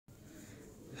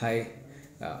Hi,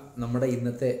 നമ്മുടെ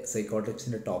ഇന്നത്തെ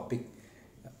സൈക്കോട്രിക്സിൻ്റെ topic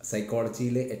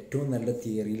സൈക്കോളജിയിലെ ഏറ്റവും നല്ല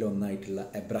തിയറിയിൽ ഒന്നായിട്ടുള്ള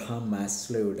എബ്രഹാം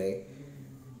മാസ്ലോയുടെ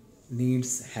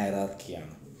നീഡ്സ്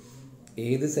ഹൈറാർക്കിയാണ്.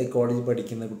 ഏത് സൈക്കോളജി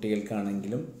പഠിക്കുന്ന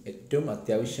കുട്ടികൾക്കാണെങ്കിലും ഏറ്റവും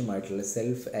അത്യാവശ്യമായിട്ടുള്ള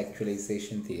self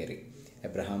actualization theory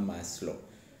Abraham Maslow.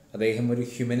 അദ്ദേഹം ഒരു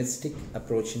ഹ്യൂമനിസ്റ്റിക്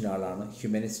അപ്രോച്ചിൻ്റെ ആളാണ്.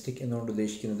 ഹ്യൂമനിസ്റ്റിക് എന്നുകൊണ്ട്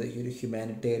ഉദ്ദേശിക്കുന്നത് ഒരു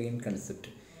ഹ്യൂമാനിറ്റേറിയൻ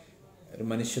കൺസെപ്റ്റ്, ഒരു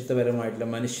മനുഷ്യത്വപരമായിട്ടുള്ള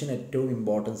മനുഷ്യന് ഏറ്റവും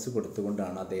ഇമ്പോർട്ടൻസ്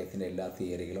കൊടുത്തുകൊണ്ടാണ് അദ്ദേഹത്തിൻ്റെ എല്ലാ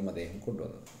തിയറികളും അദ്ദേഹം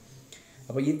കൊണ്ടുവന്നത്.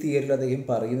 അപ്പോൾ ഈ തിയറിയിൽ അദ്ദേഹം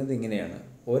പറയുന്നത് ഇങ്ങനെയാണ്: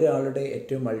 ഒരാളുടെ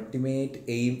ഏറ്റവും അൾട്ടിമേറ്റ്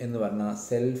എയിം എന്ന് പറഞ്ഞാൽ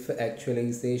സെൽഫ്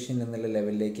ആക്ച്വലൈസേഷൻ എന്നുള്ള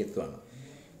ലെവലിലേക്ക് എത്തുകയാണ്.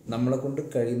 നമ്മളെ കൊണ്ട്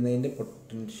കഴിയുന്നതിൻ്റെ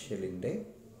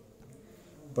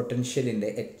പൊട്ടൻഷ്യലിൻ്റെ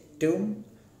ഏറ്റവും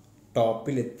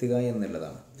ടോപ്പിലെത്തുക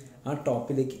എന്നുള്ളതാണ്. ആ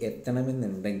ടോപ്പിലേക്ക്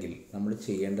എത്തണമെന്നുണ്ടെങ്കിൽ നമ്മൾ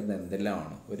ചെയ്യേണ്ടത്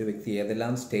എന്തെല്ലാമാണ്, ഒരു വ്യക്തി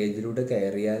ഏതെല്ലാം സ്റ്റേജിലൂടെ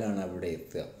കയറിയാലാണ് അവിടെ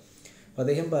എത്തുക. അപ്പോൾ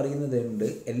അദ്ദേഹം പറയുന്നതുണ്ട്,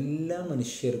 എല്ലാ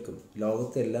മനുഷ്യർക്കും,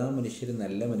 ലോകത്തെ എല്ലാ മനുഷ്യരും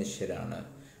നല്ല മനുഷ്യരാണ്.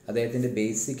 അദ്ദേഹത്തിൻ്റെ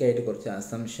ബേസിക്കായിട്ട് കുറച്ച്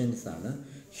അസംഷൻസ് ആണ്.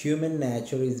 Human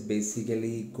nature is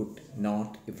basically good,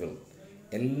 not evil.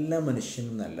 എല്ലാ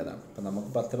മനുഷ്യനും നല്ലതാണ്. അപ്പോൾ നമുക്ക്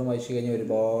പത്രം വായിച്ചു കഴിഞ്ഞാൽ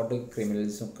ഒരുപാട്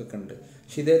ക്രിമിനൽസും ഒക്കെ ഉണ്ട്.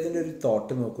 പക്ഷേ ഇദ്ദേഹത്തിൻ്റെ ഒരു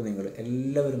തോട്ട് നോക്കൂ നിങ്ങൾ,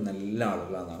 എല്ലാവരും നല്ല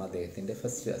ആളുകളാണെന്നാണ് അദ്ദേഹത്തിൻ്റെ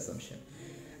ഫസ്റ്റ് അസംഷൻ.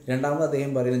 രണ്ടാമത്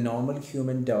അദ്ദേഹം പറയുന്നത്, normal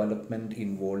human development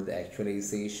involve the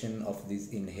actualisation of this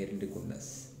ഇൻഹെറിൻ്റ്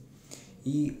goodness.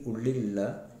 ഈ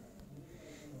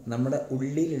നമ്മുടെ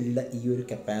ഉള്ളിലുള്ള ഈ ഒരു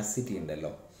കപ്പാസിറ്റി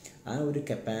ഉണ്ടല്ലോ, ആ ഒരു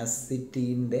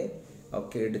കപ്പാസിറ്റീൻ്റെ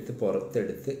ഒക്കെ എടുത്ത്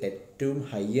പുറത്തെടുത്ത് ഏറ്റവും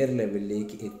ഹയർ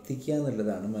ലെവലിലേക്ക് എത്തിക്കുക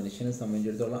എന്നുള്ളതാണ് മനുഷ്യനെ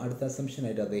സംബന്ധിച്ചിടത്തോളം അടുത്ത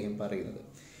അസംഷനായിട്ട് അദ്ദേഹം പറയുന്നത്.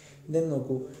 ഇതെന്ന്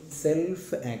നോക്കൂ,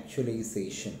 സെൽഫ്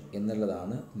ആക്ച്വലൈസേഷൻ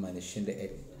എന്നുള്ളതാണ് മനുഷ്യൻ്റെ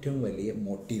ഏറ്റവും വലിയ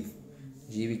മോട്ടീവ്.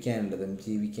 ജീവിക്കാനുള്ളതും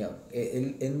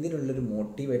എന്തിനുള്ളൊരു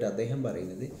മോട്ടീവായിട്ട് അദ്ദേഹം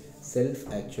പറയുന്നത് സെൽഫ്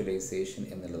ആക്ച്വലൈസേഷൻ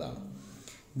എന്നുള്ളതാണ്.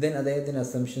 ദെൻ അദ്ദേഹത്തിൻ്റെ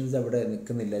അസംഷൻസ് അവിടെ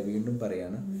നിൽക്കുന്നില്ല, വീണ്ടും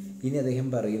പറയാണ്. ഇനി അദ്ദേഹം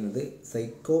പറയുന്നത്,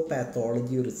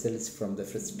 psychopathology results from the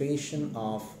frustration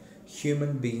of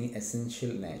human being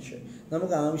essential nature.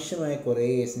 നമുക്ക് ആവശ്യമായ കുറേ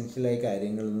എസെൻഷ്യലായ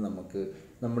കാര്യങ്ങളിൽ നിന്ന്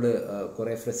നമ്മൾ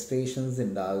കുറേ ഫ്രസ്ട്രേഷൻസ്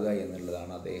ഉണ്ടാകുക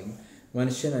എന്നുള്ളതാണ് അദ്ദേഹം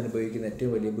മനുഷ്യൻ അനുഭവിക്കുന്ന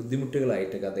ഏറ്റവും വലിയ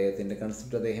ബുദ്ധിമുട്ടുകളായിട്ടൊക്കെ അദ്ദേഹത്തിൻ്റെ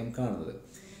കൺസെപ്റ്റ് അദ്ദേഹം കാണുന്നത്.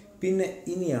 പിന്നെ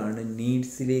ഇനിയാണ്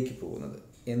നീഡ്സിലേക്ക് പോകുന്നത്.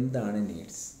 എന്താണ്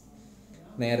നീഡ്സ്?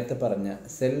 നേരത്തെ പറഞ്ഞ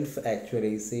സെൽഫ്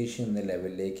ആക്ച്വലൈസേഷൻ എന്ന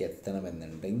ലെവലിലേക്ക്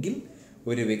എത്തണമെന്നുണ്ടെങ്കിൽ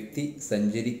ഒരു വ്യക്തി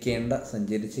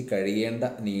സഞ്ചരിച്ച് കഴിയേണ്ട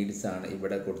നീഡ്സാണ്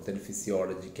ഇവിടെ കൊടുത്തത്.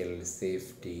 Physiological,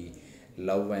 safety,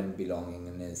 love and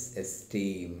belongingness,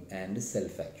 esteem and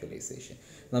self actualization.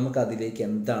 നമുക്കതിലേക്ക്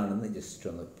എന്താണെന്ന്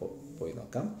ജസ്റ്റ് ഒന്ന് പോയി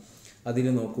നോക്കാം. അതിൽ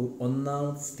നോക്കൂ,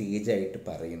 ഒന്നാമത്തെ സ്റ്റേജായിട്ട്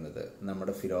പറയുന്നത്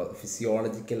നമ്മുടെ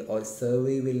ഫിസിയോളജിക്കൽ ഓർ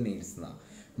സർവൈവൽ നീഡ്സ് എന്നാണ്.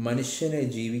 മനുഷ്യന്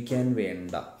ജീവിക്കാൻ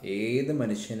വേണ്ട, ഏത്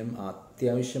മനുഷ്യനും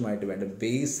അത്യാവശ്യമായിട്ട് വേണ്ട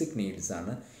ബേസിക്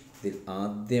നീഡ്സാണ് ഇതിൽ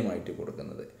ആദ്യമായിട്ട്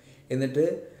കൊടുക്കുന്നത്. എന്നിട്ട്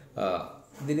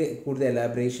ഇതിൽ കൂടുതൽ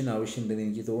എലാബറേഷൻ ആവശ്യമുണ്ടെന്ന്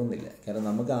എനിക്ക് തോന്നുന്നില്ല. കാരണം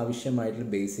നമുക്ക് ആവശ്യമായിട്ടുള്ള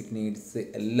ബേസിക് നീഡ്സ്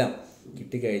എല്ലാം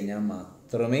കിട്ടിക്കഴിഞ്ഞാൽ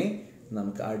മാത്രമേ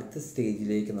നമുക്ക് അടുത്ത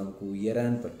സ്റ്റേജിലേക്ക് നമുക്ക്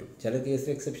ഉയരാൻ പറ്റൂ. ചില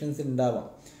കേസിൽ എക്സെപ്ഷൻസ് ഉണ്ടാവാം.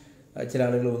 ചില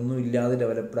ആളുകൾ ഒന്നും ഇല്ലാതെ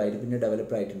പിന്നെ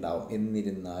ഡെവലപ്ഡ് ആയിട്ടുണ്ടാവും.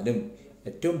 എന്നിരുന്നാലും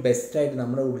ഏറ്റവും ബെസ്റ്റായിട്ട്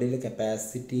നമ്മുടെ ഉള്ളിലെ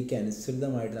കപ്പാസിറ്റിക്ക്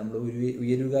അനുസൃതമായിട്ട് നമ്മൾ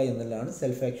ഉയരുക എന്നുള്ളതാണ്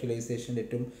സെൽഫ് ആക്ച്വലൈസേഷൻ്റെ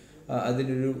ഏറ്റവും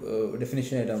അതിലൊരു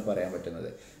ഡെഫിനിഷനായിട്ട് നമുക്ക് പറയാൻ പറ്റുന്നത്.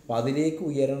 അപ്പോൾ അതിലേക്ക്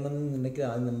ഉയരണം എന്നുണ്ടെങ്കിൽ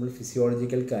ആദ്യം നമ്മൾ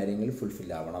ഫിസിയോളജിക്കൽ കാര്യങ്ങൾ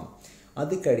ഫുൾഫിൽ ആവണം.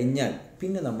 അത് കഴിഞ്ഞാൽ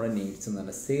പിന്നെ നമ്മുടെ നീഡ്സ് എന്ന്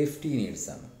പറഞ്ഞാൽ സേഫ്റ്റി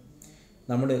നീഡ്സാണ്.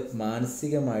 നമ്മൾ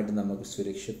മാനസികമായിട്ട് നമുക്ക്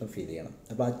സുരക്ഷിതത്വം ഫീൽ ചെയ്യണം.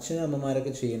 അപ്പോൾ അച്ഛനും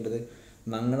അമ്മമാരൊക്കെ ചെയ്യേണ്ടത്,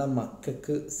 ഞങ്ങളെ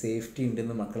മക്കൾക്ക് സേഫ്റ്റി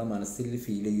ഉണ്ടെന്ന് മക്കളെ മനസ്സിൽ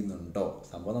ഫീൽ ചെയ്യുന്നുണ്ടോ?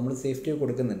 സംഭവം നമ്മൾ സേഫ്റ്റി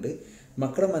കൊടുക്കുന്നുണ്ട്,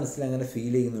 മക്കളുടെ മനസ്സിൽ അങ്ങനെ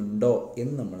ഫീൽ ചെയ്യുന്നുണ്ടോ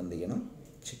എന്ന് നമ്മൾ എന്ത് ചെയ്യണം?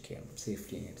 ചെക്ക് ചെയ്യണം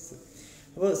സേഫ്റ്റി നീഡ്സ്.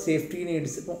 അപ്പോൾ സേഫ്റ്റി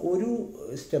നീഡ്സ് ഇപ്പോൾ ഒരു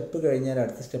സ്റ്റെപ്പ് കഴിഞ്ഞാൽ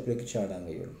അടുത്ത സ്റ്റെപ്പിലേക്ക് ചാടാൻ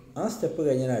കഴിയുള്ളൂ. ആ സ്റ്റെപ്പ്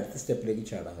കഴിഞ്ഞാൽ അടുത്ത സ്റ്റെപ്പിലേക്ക്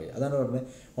ചാടാൻ കഴിയും. അതാണ് പറഞ്ഞത്,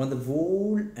 on the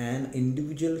wall an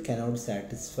individual cannot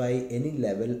satisfy any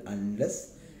level unless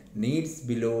needs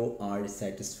below are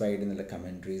satisfied എന്നുള്ള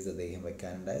കമൻട്രീസ് അദ്ദേഹം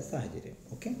വയ്ക്കാനുണ്ടായ സാഹചര്യം.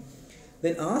 ഓക്കെ,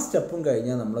 ദെൻ ആ സ്റ്റെപ്പും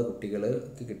കഴിഞ്ഞാൽ നമ്മളെ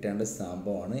കുട്ടികൾക്ക് കിട്ടേണ്ട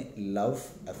സംഭവമാണ് love,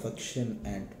 affection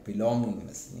and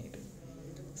belongingness need.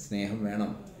 സ്നേഹം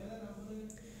വേണം.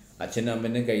 അച്ഛനും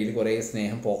അമ്മേൻ്റെ കയ്യിൽ കുറേ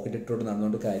സ്നേഹം പോക്കറ്റ് ഇട്ടുകൊണ്ട്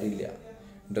നടന്നുകൊണ്ട് കാര്യമില്ല.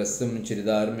 ഡ്രസ്സും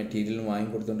ചുരിദാറും മെറ്റീരിയലും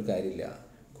വാങ്ങിക്കൊടുത്തുകൊണ്ട് കാര്യമില്ല.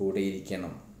 കൂടെ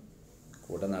ഇരിക്കണം,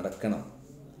 കൂടെ നടക്കണം,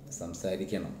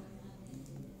 സംസാരിക്കണം.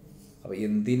 അപ്പോൾ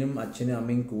എന്തിനും അച്ഛനും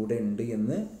അമ്മയും കൂടെ ഉണ്ട്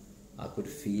എന്ന് ആ ഒരു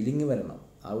ഫീലിംഗ് വരണം.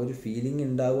 ആ ഒരു ഫീലിംഗ്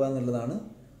ഉണ്ടാവുക എന്നുള്ളതാണ്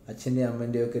അച്ഛൻ്റെ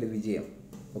അമ്മേൻ്റെയൊക്കെ ഒരു വിജയം.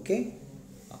 ഓക്കെ,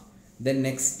 ദെൻ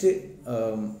നെക്സ്റ്റ്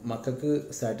മക്കൾക്ക്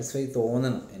സാറ്റിസ്ഫൈ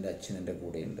തോന്നണം, എൻ്റെ അച്ഛൻ എൻ്റെ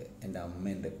കൂടെയുണ്ട്, എൻ്റെ അമ്മ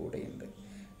എൻ്റെ കൂടെയുണ്ട്,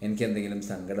 എനിക്കെന്തെങ്കിലും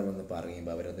സങ്കടമെന്ന്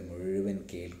പറയുമ്പോൾ അവരത് മുഴുവൻ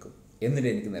കേൾക്കും, എന്നിട്ട്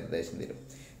എനിക്ക് നിർദ്ദേശം തരും.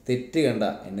 തെറ്റ് കണ്ട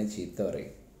എന്നെ ചീത്ത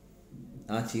പറയും.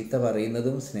 ആ ചീത്ത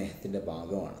പറയുന്നതും സ്നേഹത്തിൻ്റെ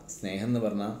ഭാഗമാണ്. സ്നേഹം എന്ന്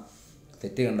പറഞ്ഞാൽ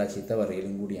തെറ്റ് കണ്ട ചീത്ത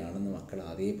പറയലും കൂടിയാണെന്ന് മക്കൾ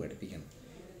ആദ്യമേ പഠിപ്പിക്കണം.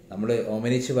 നമ്മൾ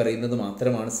ഓമനിച്ച് പറയുന്നത്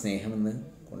മാത്രമാണ് സ്നേഹമെന്ന്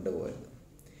കൊണ്ടുപോയത്.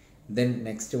 Then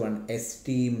next one,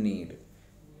 esteem need.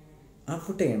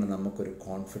 അവിടെയാണ് നമുക്കൊരു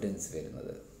കോൺഫിഡൻസ്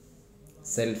വരുന്നത്,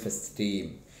 സെൽഫ് എസ്റ്റീം.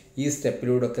 ഈ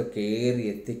സ്റ്റെപ്പിലൂടെയൊക്കെ കയറി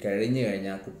എത്തിക്കഴിഞ്ഞു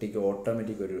കഴിഞ്ഞാൽ കുട്ടിക്ക്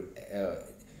ഓട്ടോമാറ്റിക് ഒരു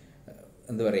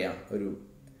എന്താ പറയുക, ഒരു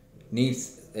നീഡ്സ്,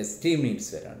 എസ്റ്റീം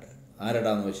നീഡ്സ് വരാണ്ട്.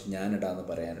 ആരടാന്ന് വെച്ചാൽ ഞാനിടാന്ന്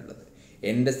പറയാനുള്ളത്.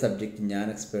 എൻ്റെ സബ്ജക്റ്റ് ഞാൻ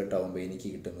എക്സ്പേർട്ട് ആകുമ്പോൾ എനിക്ക്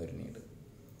കിട്ടുന്ന ഒരു നീഡ്.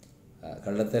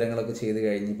 കള്ളത്തരങ്ങളൊക്കെ ചെയ്ത്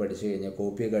പഠിച്ചു കഴിഞ്ഞാൽ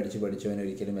കോപ്പിയൊക്കെ അടിച്ച് പഠിച്ചവന്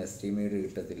ഒരിക്കലും എസ്റ്റീം നീഡ്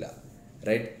കിട്ടത്തില്ല,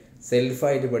 റൈറ്റ്?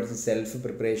 സെൽഫായിട്ട് പഠിച്ച് സെൽഫ്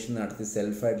പ്രിപ്പറേഷൻ നടത്തി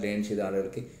സെൽഫായിട്ട് ലേൺ ചെയ്ത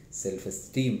ആളുകൾക്ക് സെൽഫ്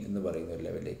എസ്റ്റീം എന്ന് പറയുന്ന ഒരു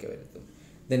ലെവലിലേക്ക് വരുത്തും.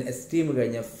 ദെൻ എസ്റ്റീം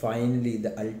കഴിഞ്ഞാൽ finally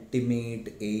the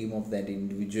ultimate aim of that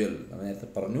individual, നമ്മൾ നേരത്തെ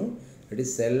പറഞ്ഞു, ഇറ്റ്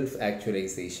ഈസ് സെൽഫ്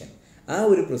ആക്ച്വലൈസേഷൻ. ആ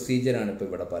ഒരു പ്രൊസീജിയറാണ് ഇപ്പോൾ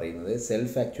ഇവിടെ പറയുന്നത്.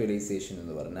 സെൽഫ് ആക്ച്വലൈസേഷൻ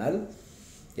എന്ന് പറഞ്ഞാൽ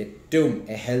ഏറ്റവും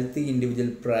healthy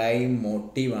individual prime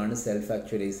മോട്ടീവാണ് self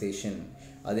actualization.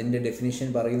 അതിൻ്റെ ഡെഫിനിഷൻ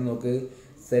പറയുന്നത് നോക്ക്.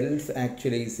 Self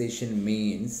actualization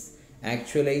means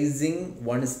ആക്ച്വലൈസിങ്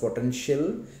once potential,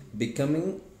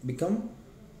 become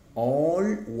all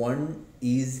one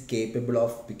is capable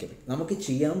of becoming. നമുക്ക്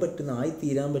ചെയ്യാൻ പറ്റുന്ന,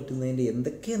 ആയിത്തീരാൻ പറ്റുന്നതിൻ്റെ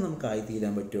എന്തൊക്കെ നമുക്ക്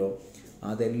ആയിത്തീരാൻ പറ്റുമോ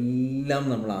അതെല്ലാം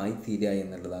നമ്മൾ ആയിത്തീരുക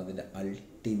എന്നുള്ളത് അതിൻ്റെ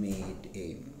അൾട്ടിമേറ്റ്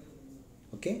എയിം.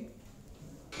 ഓക്കെ,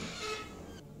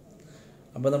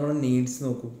 അപ്പോൾ നമ്മൾ നീഡ്സ്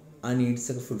നോക്കൂ. ആ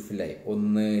നീഡ്സൊക്കെ ഫുൾഫില്ലായി. 1,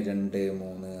 2,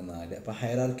 3, 4. അപ്പോൾ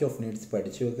ഹയറാർക്കി ഓഫ് നീഡ്സ്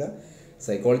പഠിച്ചു വെക്കുക.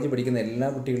 സൈക്കോളജി പഠിക്കുന്ന എല്ലാ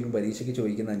കുട്ടികൾക്കും പരീക്ഷയ്ക്ക്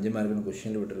ചോദിക്കുന്ന 5 മാർക്കിന്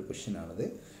ക്വസ്റ്റ്യനിൽ വിട്ടൊരു ക്വസ്റ്റ്യനാണത്.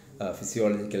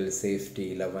 Physiological safety,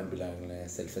 love and belonging,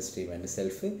 self esteem and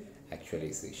self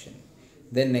actualization.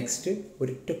 Then next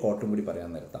ഒരിറ്റ കോട്ടും കൂടി പറയാൻ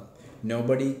നിർത്താം.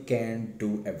 Nobody can do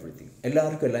everything.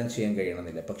 എല്ലാവർക്കും എല്ലാം ചെയ്യാൻ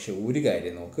കഴിയണമെന്നില്ല. പക്ഷെ ഒരു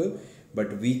കാര്യം നോക്ക്,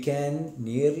 but we can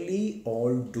nearly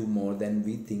all do more than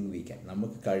we think we can.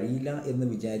 നമുക്ക് കഴിയില്ല എന്ന്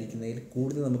വിചാരിക്കുന്നതിൽ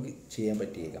കൂടുതൽ നമുക്ക് ചെയ്യാൻ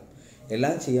പറ്റിയേക്കാം.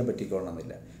 എല്ലാം ചെയ്യാൻ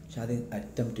പറ്റിക്കോളണമെന്നില്ല, പക്ഷെ അത്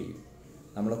അറ്റംപ്റ്റ് ചെയ്യും.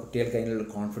 നമ്മളെ കുട്ടികൾക്ക് അതിനുള്ള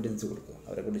കോൺഫിഡൻസ് കൊടുക്കുക,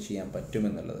 അവരെ കൊണ്ട് ചെയ്യാൻ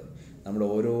പറ്റുമെന്നുള്ളത്. നമ്മൾ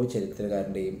ഓരോ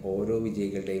ചരിത്രകാരൻ്റെയും ഓരോ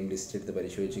വിജയികളുടെയും ലിസ്റ്റ് എടുത്ത്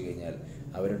പരിശോധിച്ച് കഴിഞ്ഞാൽ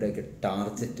അവരുടെയൊക്കെ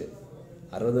ടാർഗറ്റ്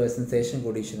 60 വയസ്സിന് ശേഷം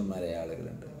കോടീശ്വരന്മാരായ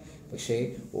ആളുകളുണ്ട്. പക്ഷേ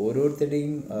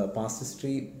ഓരോരുത്തരുടെയും പാസ്റ്റ്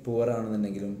ഹിസ്റ്ററി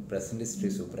പുവറാണെന്നുണ്ടെങ്കിലും പ്രസൻറ്റ്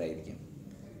ഹിസ്റ്ററി സൂപ്പറായിരിക്കും.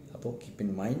 അപ്പോൾ കീപ്പ് ഇൻ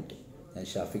മൈൻഡ്, ഞാൻ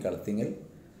ഷാഫികളത്തിങ്കൽ,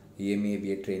 EMA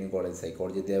BA training college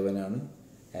psychology അധ്യാപകനാണ്,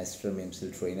 ആസ്ട്രോ മിംസിൽ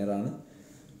ട്രെയിനറാണ്,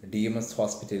 DMS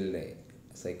ഹോസ്പിറ്റലിലെ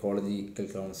സൈക്കോളജിക്കൽ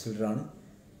കൗൺസിലറാണ്.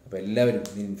 അപ്പോൾ എല്ലാവരും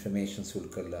ഇതിന് ഇൻഫർമേഷൻസ്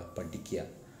ഉൾക്കൊള്ളുക, പഠിക്കുക,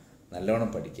 നല്ലോണം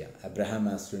പഠിക്കുക. അബ്രഹാം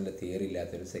മാസ്ലോവിൻ്റെ തിയറി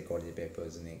ഇല്ലാത്തൊരു സൈക്കോളജി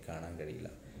പേപ്പേഴ്സിനെ കാണാൻ കഴിയില്ല.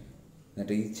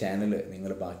 എന്നിട്ട് ഈ ചാനൽ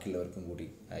നിങ്ങൾ ബാക്കിയുള്ളവർക്കും കൂടി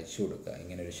അയച്ചു കൊടുക്കുക.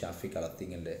 ഇങ്ങനെ ഒരു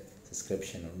ഷാഫികളത്തിങ്കലിൻ്റെ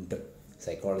സബ്സ്ക്രിപ്ഷൻ ഉണ്ട്,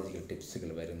 സൈക്കോളജിക്കൽ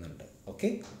ടിപ്സുകൾ വരുന്നുണ്ട്. Okay,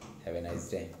 have A nice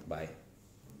day, by.